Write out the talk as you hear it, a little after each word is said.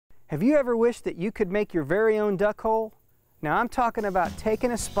Have you ever wished that you could make your very own duck hole? Now I'm talking about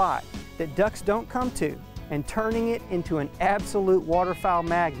taking a spot that ducks don't come to and turning it into an absolute waterfowl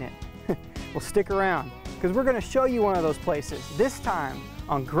magnet. Well, stick around, because we're going to show you one of those places, this time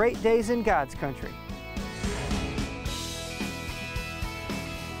on Great Days in God's Country.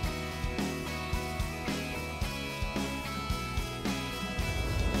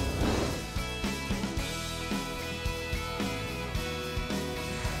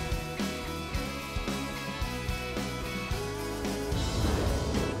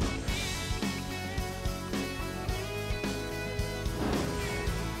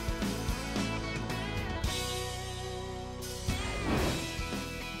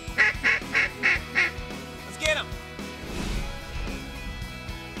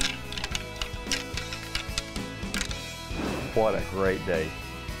 What a great day.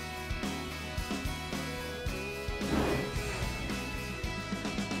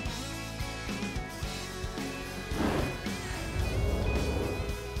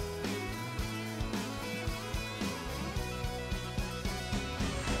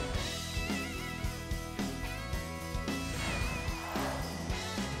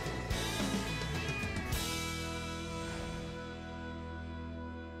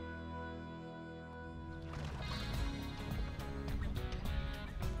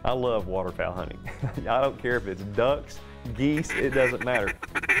 I love waterfowl hunting. I don't care if it's ducks, geese, it doesn't matter.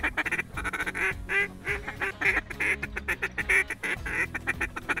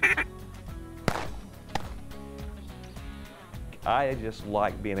 I just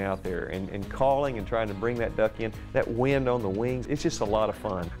like being out there and calling and trying to bring that duck in. That wind on the wings, it's just a lot of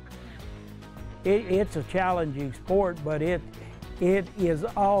fun. It's a challenging sport, but it is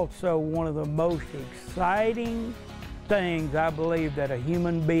also one of the most exciting things I believe that a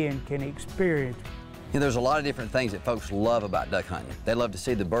human being can experience. You know, there's a lot of different things that folks love about duck hunting. They love to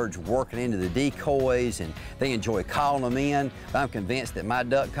see the birds working into the decoys, and they enjoy calling them in. I'm convinced that my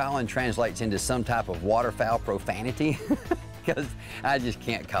duck calling translates into some type of waterfowl profanity because I just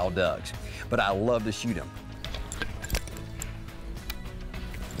can't call ducks, but I love to shoot them.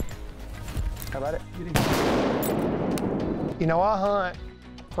 How about it? You know, I hunt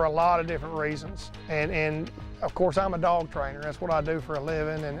for a lot of different reasons, and of course, I'm a dog trainer. That's what I do for a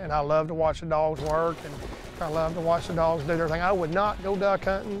living, and I love to watch the dogs work, and I love to watch the dogs do their thing. I would not go duck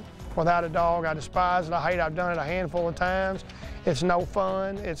hunting without a dog. I despise it. I hate it. I've done it a handful of times. It's no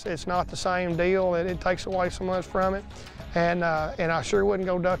fun. It's not the same deal. It takes away so much from it. And I sure wouldn't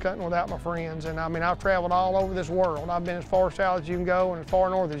go duck hunting without my friends. And I mean, I've traveled all over this world. I've been as far south as you can go and as far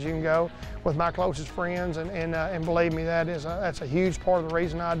north as you can go with my closest friends. And believe me, that's a huge part of the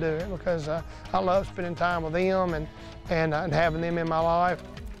reason I do it, because I love spending time with them and having them in my life.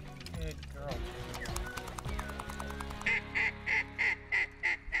 Good girl.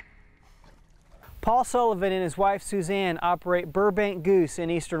 Paul Sullivan and his wife Suzanne operate Burbank Goose in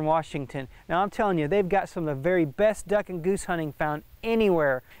eastern Washington. Now I'm telling you, they've got some of the very best duck and goose hunting found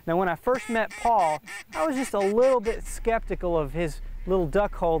anywhere. Now when I first met Paul, I was just a little bit skeptical of his little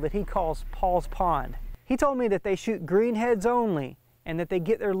duck hole that he calls Paul's Pond. He told me that they shoot greenheads only and that they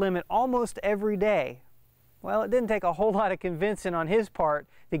get their limit almost every day. Well, it didn't take a whole lot of convincing on his part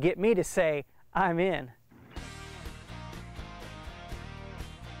to get me to say, I'm in.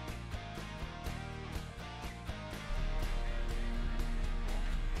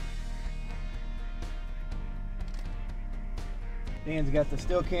 Dan's got the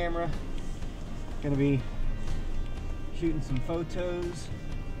still camera, gonna be shooting some photos,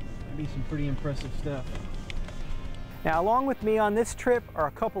 maybe some pretty impressive stuff. Now along with me on this trip are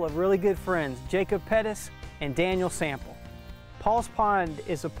a couple of really good friends, Jacob Pettis and Daniel Sample. Paul's Pond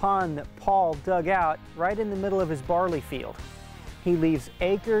is a pond that Paul dug out right in the middle of his barley field. He leaves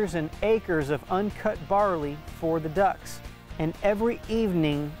acres and acres of uncut barley for the ducks, and every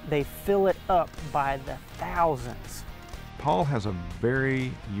evening they fill it up by the thousands. Paul has a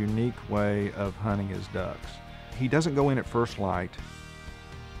very unique way of hunting his ducks. He doesn't go in at first light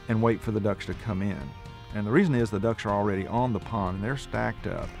and wait for the ducks to come in. And the reason is the ducks are already on the pond and they're stacked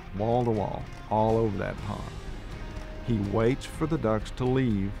up wall to wall all over that pond. He waits for the ducks to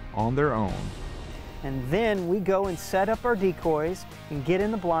leave on their own. And then we go and set up our decoys and get in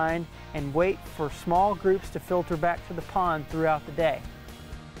the blind and wait for small groups to filter back to the pond throughout the day.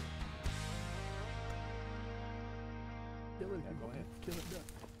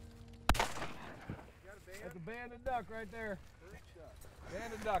 That's a banded duck right there.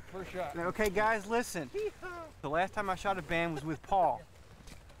 Banded duck, first shot. Okay guys, listen. The last time I shot a band was with Paul.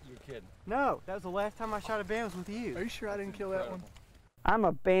 You're kidding. No, that was the last time I shot a band was with you. Are you sure I didn't kill that one? I'm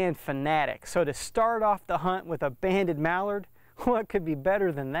a band fanatic, so to start off the hunt with a banded mallard, What could be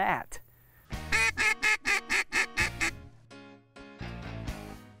better than that?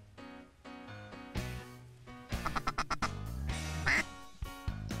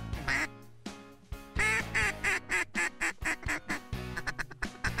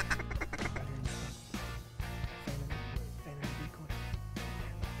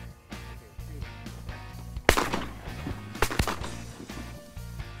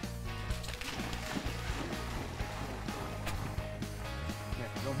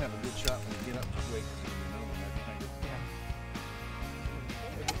 Don't have a good shot when you get up, just wait to see you know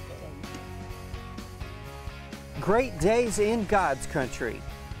everything. Great Days in God's Country,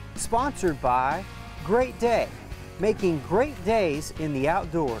 sponsored by Great Day, making great days in the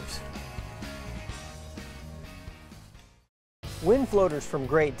outdoors. Wind floaters from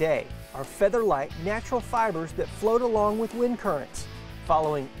Great Day are feather-light natural fibers that float along with wind currents,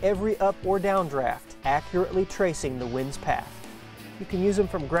 following every up or down draft, accurately tracing the wind's path. You can use them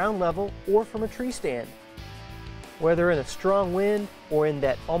from ground level or from a tree stand. Whether in a strong wind or in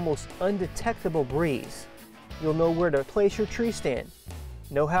that almost undetectable breeze, you'll know where to place your tree stand,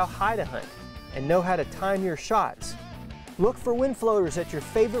 know how high to hunt, and know how to time your shots. Look for wind floaters at your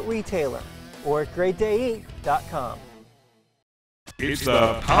favorite retailer or at greatdayinc.com. It's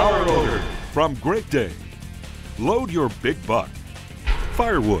the Power Loader from Great Day. Load your big buck,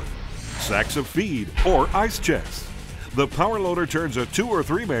 firewood, sacks of feed, or ice chests. The Power Loader turns a 2- or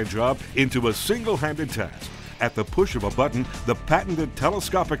 3-man job into a single-handed task. At the push of a button, the patented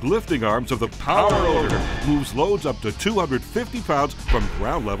telescopic lifting arms of the Power Loader moves loads up to 250 pounds from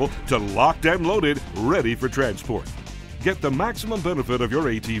ground level to locked and loaded, ready for transport. Get the maximum benefit of your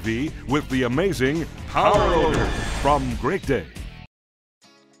ATV with the amazing Power Loader from Great Day.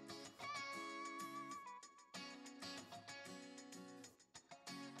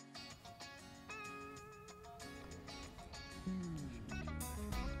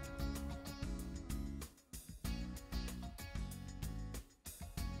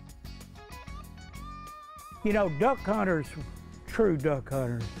 You know, duck hunters, true duck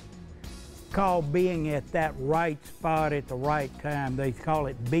hunters, call being at that right spot at the right time, they call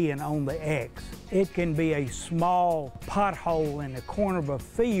it being on the X. It can be a small pothole in the corner of a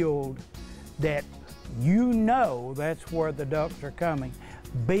field that you know that's where the ducks are coming.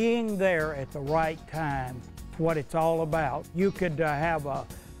 Being there at the right time is what it's all about. You could have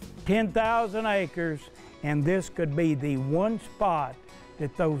 10,000 acres and this could be the one spot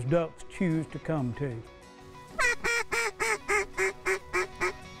that those ducks choose to come to.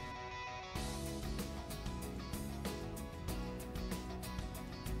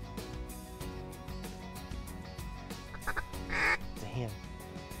 It's a hen.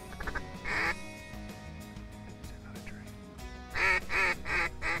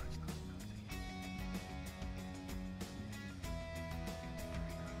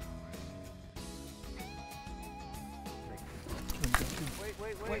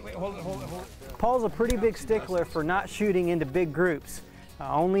 Wait, hold it. Paul's a pretty big stickler for not shooting into big groups.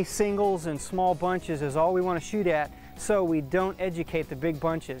 Only singles and small bunches is all we want to shoot at, so we don't educate the big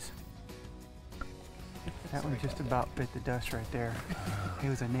bunches. That one just about bit the dust right there. It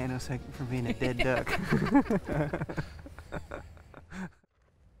was a nanosecond from being a dead duck.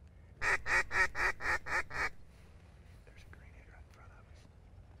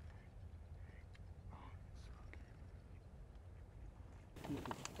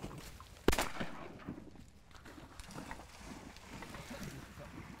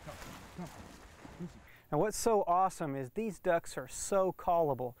 Now what's so awesome is these ducks are so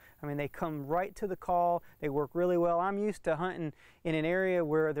callable. I mean, they come right to the call, they work really well. I'm used to hunting in an area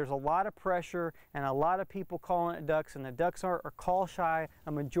where there's a lot of pressure and a lot of people calling at ducks, and the ducks are call shy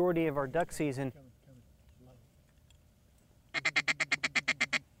a majority of our duck season.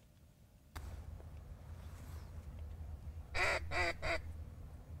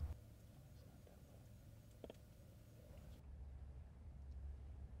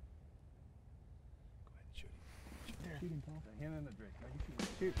 Hen and the drake. Now you can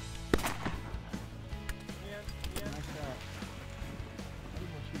shoot. Nice shot.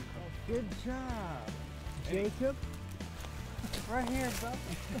 Good job, Jacob. Right here, bub.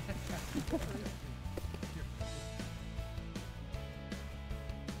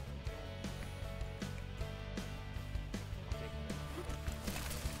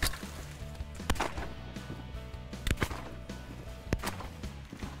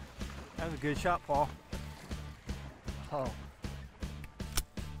 That was a good shot, Paul. Oh.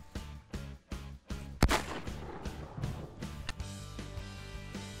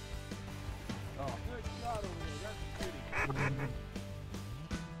 Good shot over there. That's a beauty.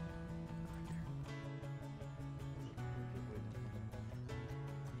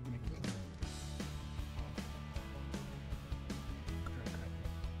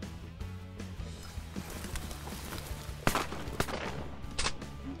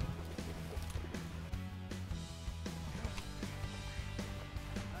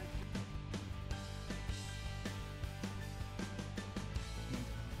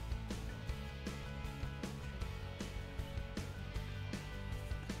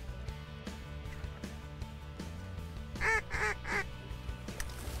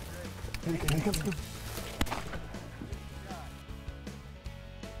 Good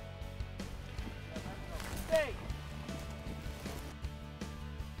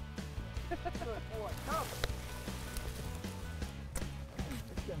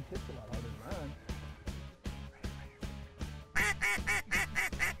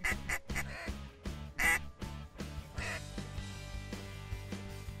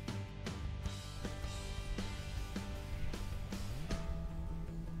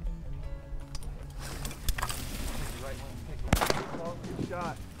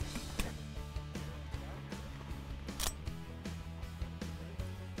shot.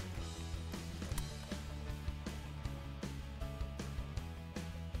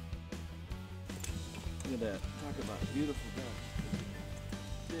 Look at that. Talk about beautiful ducks.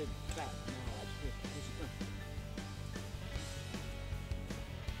 Big, fat.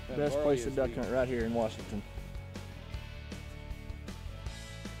 Best place to duck hunt right here in Washington.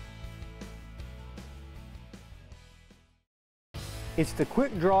 It's the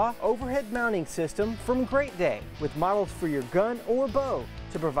Quick Draw overhead mounting system from Great Day with models for your gun or bow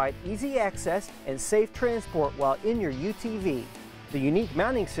to provide easy access and safe transport while in your UTV. The unique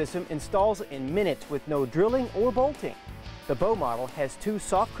mounting system installs in minutes with no drilling or bolting. The bow model has 2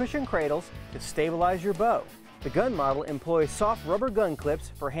 soft cushion cradles to stabilize your bow. The gun model employs soft rubber gun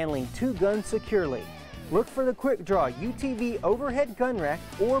clips for handling 2 guns securely. Look for the Quick Draw UTV overhead gun rack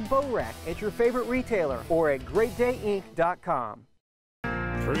or bow rack at your favorite retailer or at GreatDayInc.com.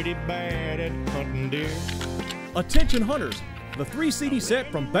 Pretty bad at hunting deer. Attention hunters, the 3 CD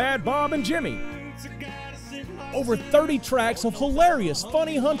set from Bad Bob and Jimmy. Over 30 tracks of hilarious,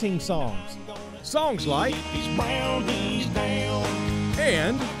 funny hunting songs. Songs like He's brown, he's down.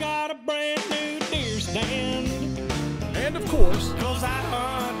 and Got a brand new deer stand. and of course, 'Cause I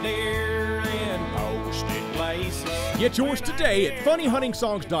hunt deer in posted places. get yours today at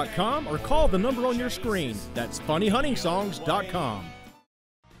funnyhuntingsongs.com or call the number on your screen. That's funnyhuntingsongs.com.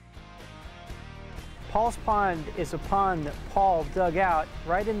 Paul's Pond is a pond that Paul dug out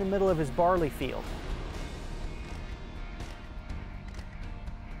right in the middle of his barley field.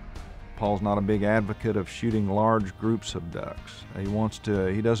 Paul's not a big advocate of shooting large groups of ducks.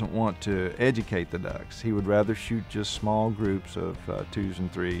 He doesn't want to educate the ducks. He would rather shoot just small groups of 2s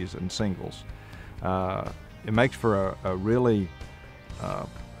and 3s and singles. It makes for a really a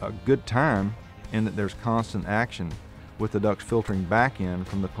good time in that there's constant action with the ducks filtering back in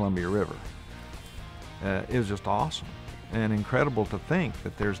from the Columbia River. It was just awesome and incredible to think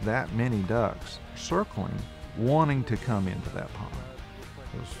that there's that many ducks circling, wanting to come into that pond.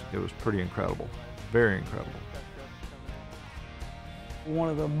 It was pretty incredible, very incredible. One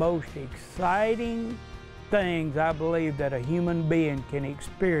of the most exciting things I believe that a human being can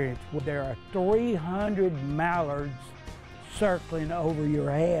experience. There are 300 mallards circling over your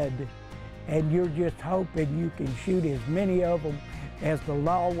head, and you're just hoping you can shoot as many of them as the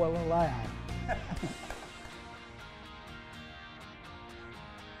law will allow.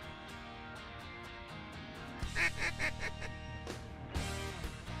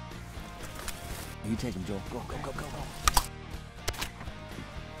 You take him, Joel. Go, go, go, go, go.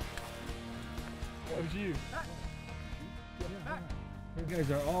 That was you. You guys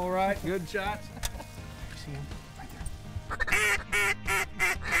are all right. Good shots. See him? Right there.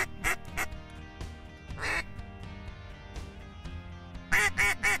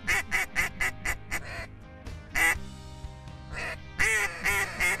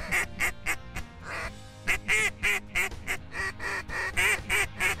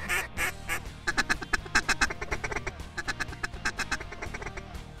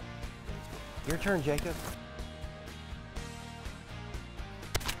 Your turn, Jacob.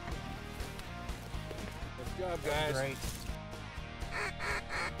 Good job, guys. Great.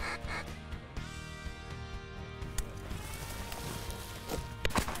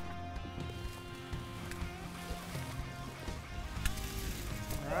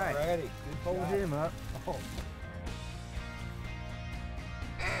 All right. Alrighty. Good Hold shot. him up. Oh.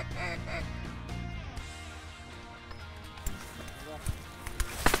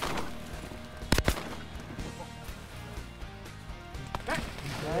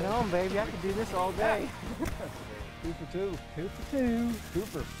 Right on, baby. I could do this all day. 2 for 2. 2 for 2.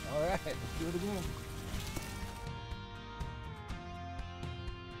 Cooper. All right. Let's do it again.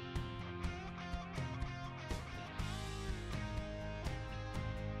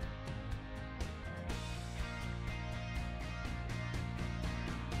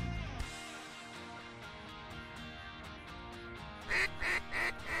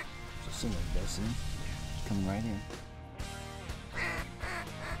 So see what it does, see? It's coming right in.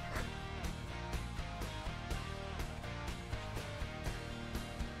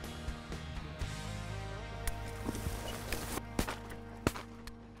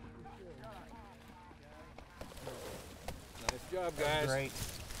 job, guys. Great.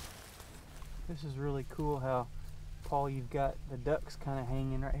 This is really cool how, Paul, you've got the ducks kind of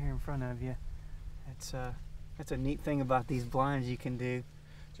hanging right here in front of you. That's a neat thing about these blinds you can do.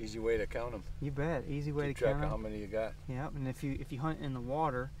 It's an easy way to count them. You bet, easy way Keep to count track of them. how many you got. Yeah, and if you hunt in the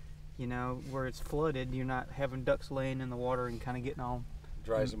water, you know, where it's flooded, you're not having ducks laying in the water and kind of getting all...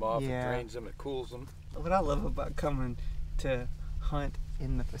 Dries them off, Yeah. it drains them, it cools them. What I love about coming to hunt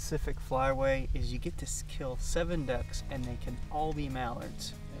in the Pacific Flyway is you get to kill 7 ducks and they can all be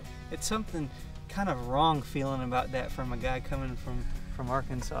mallards. It's something kind of wrong feeling about that from a guy coming from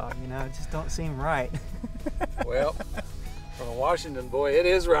Arkansas, you know, it just don't seem right. Well, from a Washington boy, it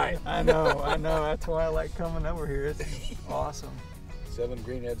is right. I know, that's why I like coming over here. It's awesome. 7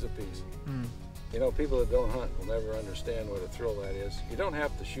 greenheads apiece. Mm. You know, people that don't hunt will never understand what a thrill that is. You don't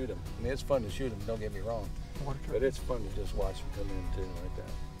have to shoot them. I mean, it's fun to shoot them, don't get me wrong. But it's fun to just watch them come in too, like that.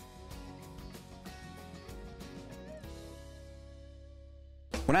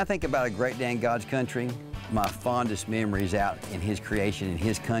 When I think about a great day in God's country, my fondest memories out in His creation, in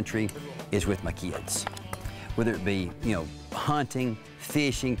His country, is with my kids. Whether it be, you know, hunting,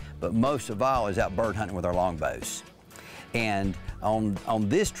 fishing, but most of all is out bird hunting with our longbows. And on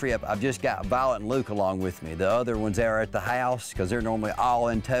this trip, I've just got Violet and Luke along with me. The other ones are at the house because they're normally all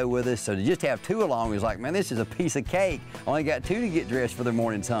in tow with us. So to just have 2 along is like, man, this is a piece of cake. Only got 2 to get dressed for their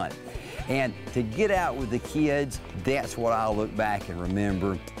morning's hunt. And to get out with the kids, that's what I'll look back and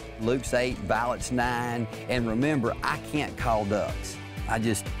remember. Luke's 8, Violet's 9, and remember, I can't call ducks.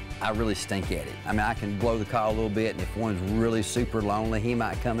 I really stink at it. I mean, I can blow the call a little bit, and if one's really super lonely, he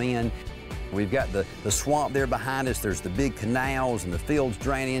might come in. We've got the swamp there behind us. There's the big canals and the fields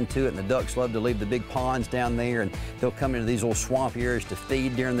drain into it, and the ducks love to leave the big ponds down there, and they'll come into these little swamp areas to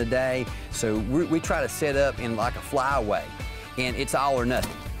feed during the day. So we try to set up in like a flyway, and it's all or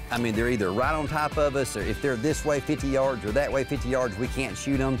nothing. I mean, they're either right on top of us, or if they're this way 50 yards or that way 50 yards, we can't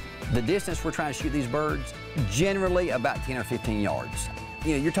shoot them. The distance we're trying to shoot these birds, generally about 10 or 15 yards.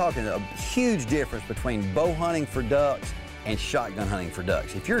 You know, you're talking a huge difference between bow hunting for ducks and shotgun hunting for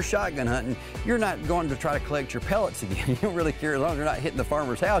ducks. If you're shotgun hunting, you're not going to try to collect your pellets again. You don't really care, as long as they're not hitting the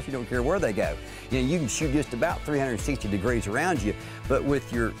farmer's house, you don't care where they go. You know, you can shoot just about 360 degrees around you, but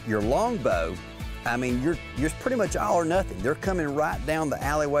with your longbow, I mean, you're pretty much all or nothing. They're coming right down the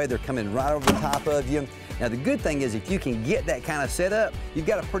alleyway, they're coming right over the top of you. Now the good thing is if you can get that kind of setup, you've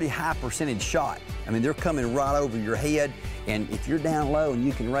got a pretty high percentage shot. I mean, they're coming right over your head, and if you're down low and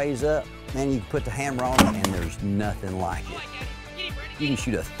you can raise up, man, you can put the hammer on it and there's nothing like it. You can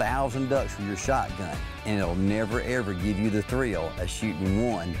shoot 1,000 ducks with your shotgun, and it'll never ever give you the thrill of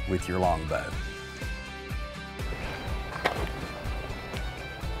shooting one with your longbow.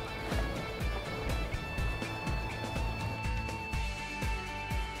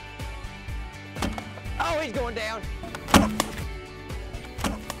 Oh, he's going down.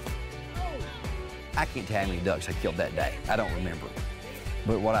 I can't tell how many ducks I killed that day. I don't remember.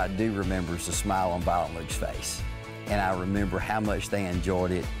 But what I do remember is the smile on Violet and Luke's face. And I remember how much they enjoyed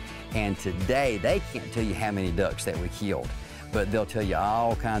it. And today, they can't tell you how many ducks that we killed, but they'll tell you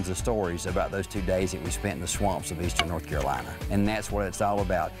all kinds of stories about those 2 days that we spent in the swamps of eastern North Carolina. And that's what it's all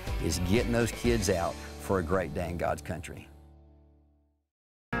about, is getting those kids out for a great day in God's country.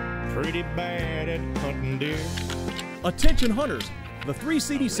 Pretty bad at hunting deer. Attention hunters, the 3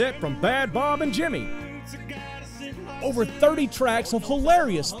 CD set from Bad Bob and Jimmy. Over 30 tracks of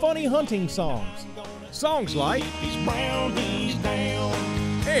hilarious, funny hunting songs. Songs like He's brown, he's down.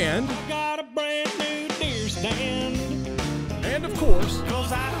 And Got a brand new deer stand. And of course,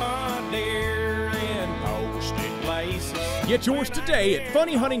 'Cause I hunt deer in posted places. get yours today at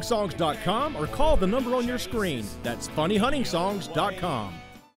funnyhuntingsongs.com or call the number on your screen. That's funnyhuntingsongs.com.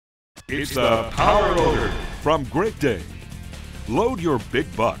 It's the Power Loader from Great Day. Load your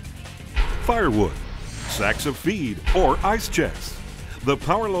big buck, firewood, sacks of feed, or ice chests. The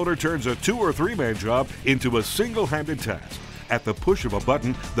Power Loader turns a 2- or 3-man job into a single-handed task. At the push of a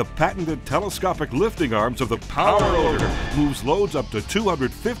button, the patented telescopic lifting arms of the Power Loader moves loads up to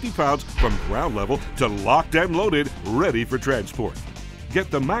 250 pounds from ground level to locked and loaded, ready for transport. Get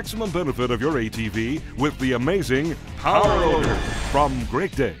the maximum benefit of your ATV with the amazing Power Loader from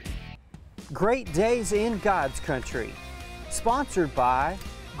Great Day. Great Days in God's Country. Sponsored by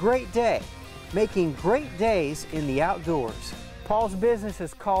Great Day, making great days in the outdoors. Paul's business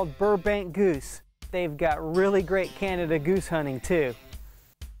is called Burbank Goose. They've got really great Canada goose hunting too.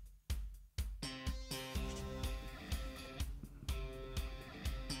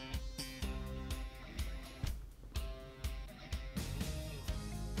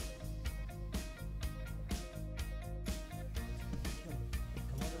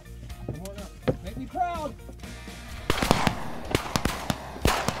 make me proud.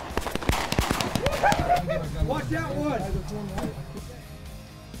 Watch that one.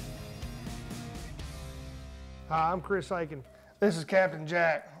 Hi, I'm Chris Aiken. This is Captain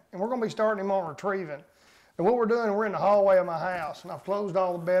Jack, and we're going to be starting him on retrieving. And what we're doing, we're in the hallway of my house, and I've closed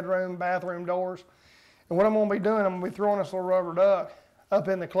all the bedroom, bathroom doors. And what I'm going to be doing, I'm going to be throwing this little rubber duck up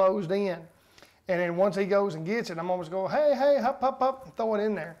in the closed end. And then once he goes and gets it, I'm always going, hey, hey, hop, hop, hop, and throw it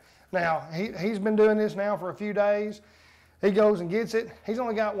in there. Now, he's been doing this now for a few days. He goes and gets it. He's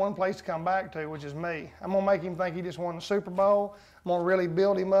only got one place to come back to, which is me. I'm going to make him think he just won the Super Bowl. I'm going to really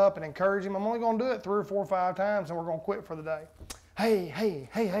build him up and encourage him. I'm only going to do it 3 or 4 or 5 times, and we're going to quit for the day. Hey, hey,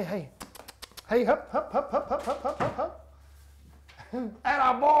 hey, hey, hey. Hey, hop, hop, hop, hop, hop, hop, hop, hop, hop.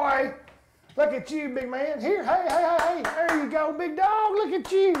 Atta boy. Look at you, big man. Here, hey, hey, hey, hey. There you go, big dog. Look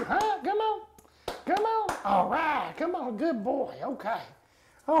at you. Huh? Come on. Come on. All right. Come on, good boy. Okay.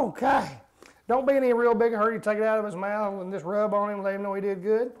 Okay. Don't be in any real big hurry. Take it out of his mouth and just rub on him and let him know he did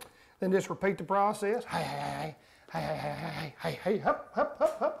good. Then just repeat the process. Hey, hey, hey, hey, hey, hey, hey, hey, hey, hop, hop,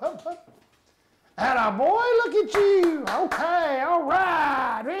 hop, hop, hop, hop. Atta boy, look at you. Okay, all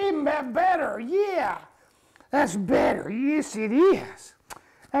right. Even better, yeah. That's better. Yes, it is.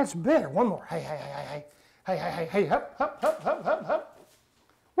 That's better. One more. Hey, hey, hey, hey, hey, hey, hey, hey, hop, hop, hop, hop, hop, hop.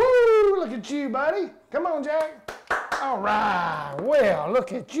 Woo! Look at you, buddy. Come on, Jack. All right. Well,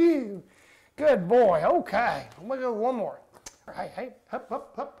 look at you. Good boy. Okay. We'll go one more. Hey, hey, hop,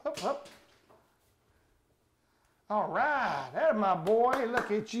 hop, hop, hop, hop. All right. That's my boy.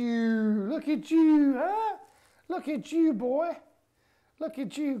 Look at you. Look at you, huh? Look at you, boy. Look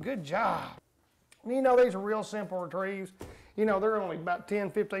at you. Good job. You know, these are real simple retrieves. You know, they're only about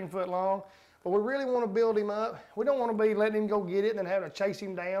 10, 15 foot long, but we really want to build him up. We don't want to be letting him go get it and then having to chase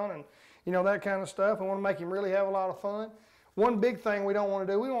him down and, you know, that kind of stuff. We want to make him really have a lot of fun. One big thing we don't want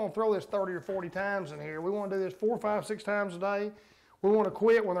to do, we don't want to throw this 30 or 40 times in here. We want to do this 4, 5, 6 times a day. We want to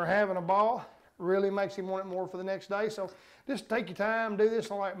quit when they're having a ball. Really makes him want it more for the next day. So just take your time, do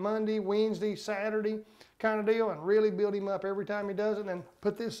this on like Monday, Wednesday, Saturday kind of deal, and really build him up every time he does it. And then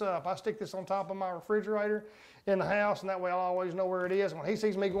put this up. I stick this on top of my refrigerator in the house, and that way I'll always know where it is. And when he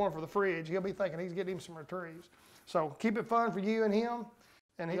sees me going for the fridge, he'll be thinking he's getting him some retrieves. So keep it fun for you and him,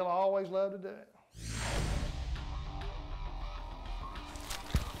 and he'll always love to do it.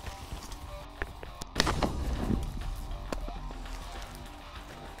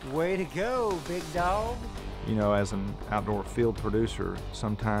 Way to go, big dog. You know, as an outdoor field producer,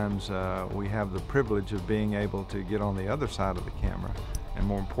 sometimes we have the privilege of being able to get on the other side of the camera and,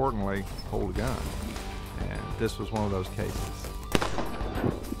 more importantly, hold a gun. And this was one of those cases.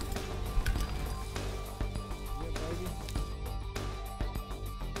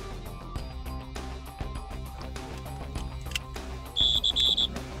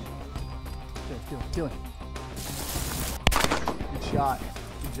 Kill it. Good shot.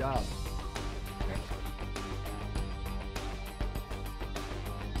 Good job.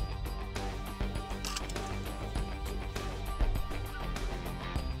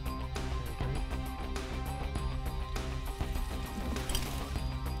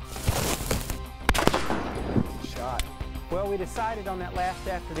 Shot. Well, we decided on that last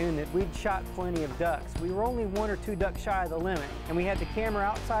afternoon that we'd shot plenty of ducks. We were only 1 or 2 ducks shy of the limit, and we had the camera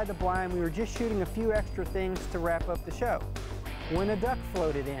outside the blind. We were just shooting a few extra things to wrap up the show when a duck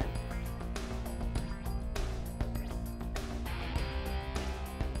floated in.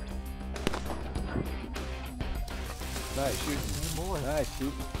 Nice shooting. Oh boy. Nice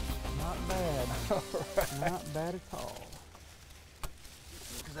shooting. Not bad. All right. Not bad at all.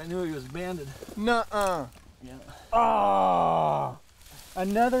 Because I knew he was banded. Nuh-uh. Yeah. Oh,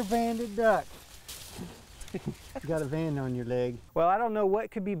 another banded duck. You got a band on your leg. Well, I don't know what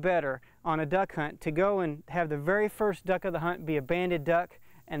could be better on a duck hunt to go and have the very first duck of the hunt be a banded duck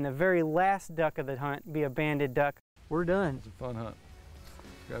and the very last duck of the hunt be a banded duck. We're done. It's a fun hunt.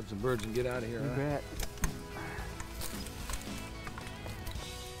 Grab some birds and get out of here. You bet.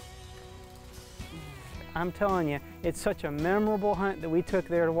 I'm telling you, it's such a memorable hunt that we took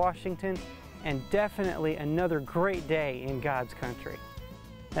there to Washington, and definitely another great day in God's country.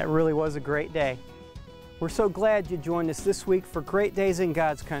 That really was a great day. We're so glad you joined us this week for Great Days in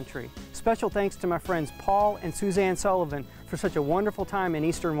God's Country. Special thanks to my friends Paul and Suzanne Sullivan for such a wonderful time in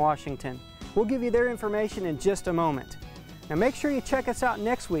Eastern Washington. We'll give you their information in just a moment. Now make sure you check us out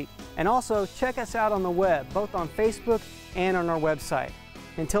next week, and also check us out on the web, both on Facebook and on our website.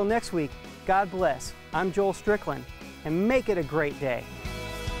 Until next week, God bless. I'm Joel Strickland, and make it a great day.